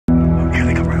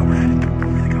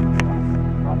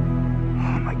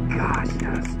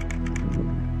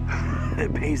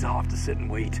It pays off to sit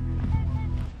and wait.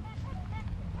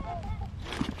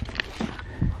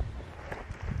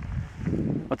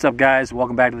 What's up, guys?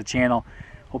 Welcome back to the channel.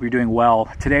 Hope you're doing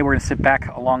well. Today we're gonna sit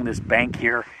back along this bank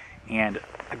here, and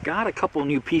I got a couple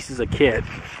new pieces of kit,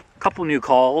 a couple new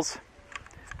calls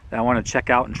that I want to check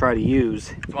out and try to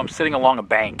use. So I'm sitting along a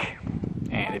bank,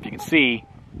 and if you can see,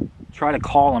 try to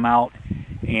call them out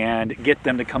and get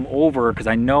them to come over, because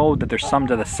I know that there's some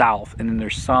to the south and then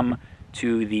there's some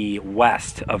to the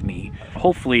west of me.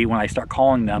 Hopefully when I start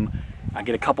calling them, I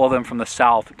get a couple of them from the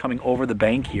south coming over the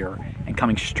bank here and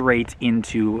coming straight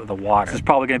into the water. This is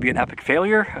probably going to be an epic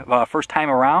failure, first time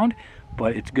around,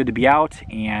 but it's good to be out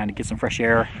and get some fresh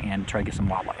air and try to get some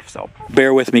wildlife. So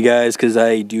bear with me, guys, because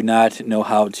I do not know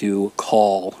how to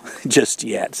call just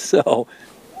yet. So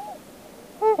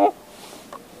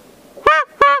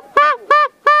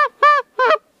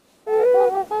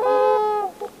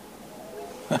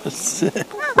oh,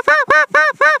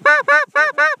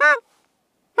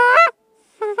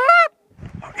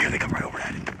 here they come right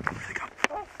overhead. Here they come.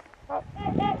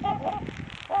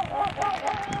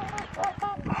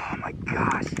 Oh my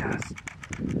gosh, yes.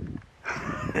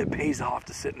 It pays off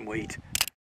to sit and wait.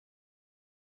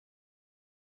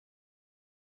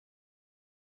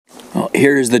 Well,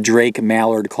 here's the Drake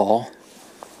Mallard call.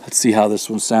 Let's see how this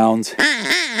one sounds.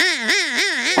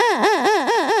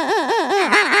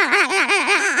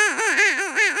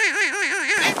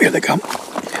 Here they come.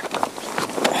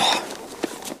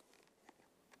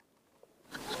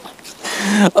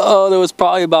 Oh, there was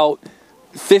probably about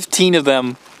 15 of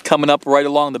them coming up right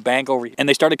along the bank over, and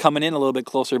they started coming in a little bit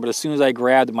closer, but as soon as I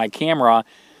grabbed my camera,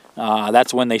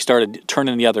 that's when they started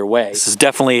turning the other way. This is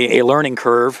definitely a learning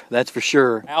curve, that's for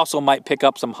sure. I also might pick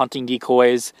up some hunting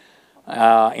decoys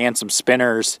and some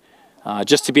spinners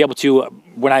just to be able to,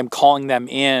 when I'm calling them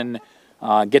in,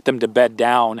 get them to bed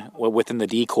down within the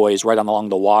decoys right along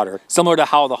the water, similar to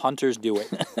how the hunters do it.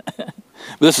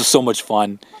 But this is so much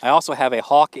fun. I also have a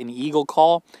hawk and eagle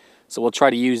call, so we'll try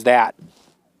to use that.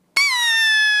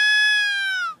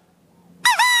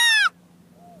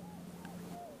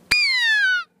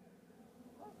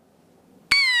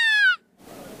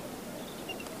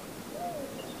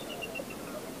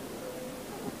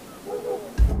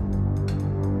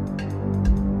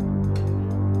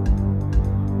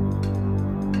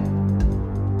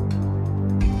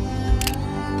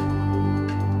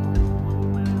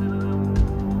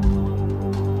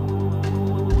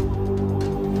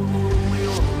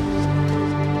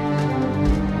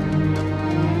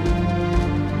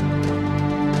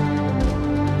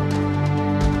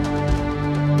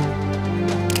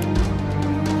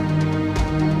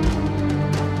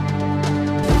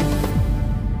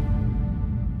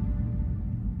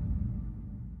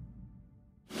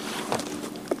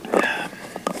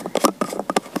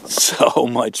 So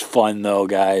much fun though,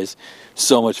 guys.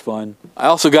 So much fun. I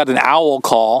also got an owl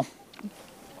call.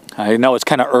 I know it's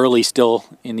kind of early still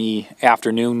in the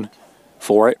afternoon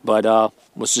for it, but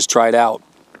let's just try it out.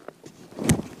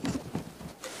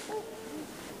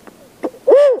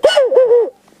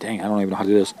 Dang, I don't even know how to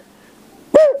do this.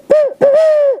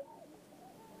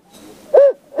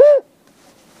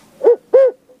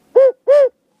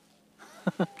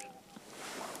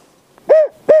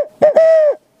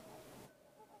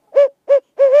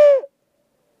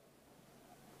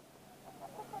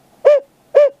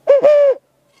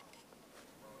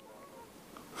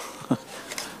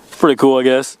 Pretty cool, I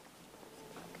guess.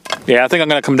 Yeah, I think I'm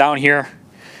gonna come down here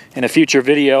in a future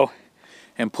video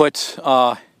and put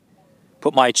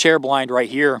my chair blind right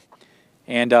here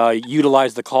and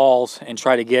utilize the calls and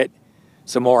try to get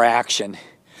some more action.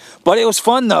 But it was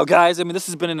fun though, guys. I mean, this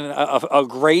has been a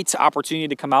great opportunity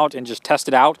to come out and just test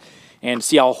it out and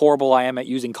see how horrible I am at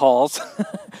using calls.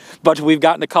 But we've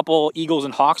gotten a couple eagles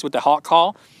and hawks with the hawk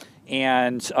call.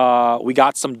 And we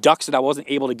got some ducks that I wasn't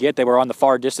able to get. They were on the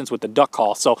far distance with the duck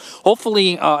call. So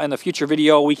hopefully in the future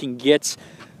video we can get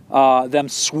them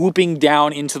swooping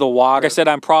down into the water. Like I said,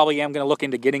 I probably am going to look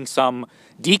into getting some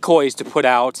decoys to put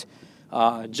out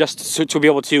just to be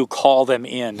able to call them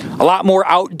in. A lot more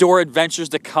outdoor adventures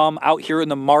to come out here in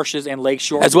the marshes and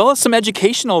lakeshore, as well as some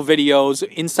educational videos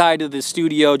inside of the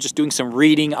studio, just doing some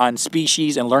reading on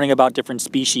species and learning about different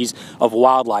species of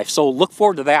wildlife. So look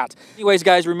forward to that. Anyways,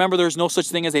 guys, remember there's no such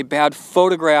thing as a bad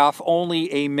photograph, only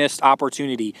a missed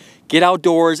opportunity. Get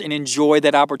outdoors and enjoy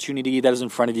that opportunity that is in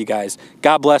front of you guys.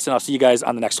 God bless, and I'll see you guys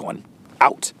on the next one.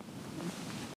 Out.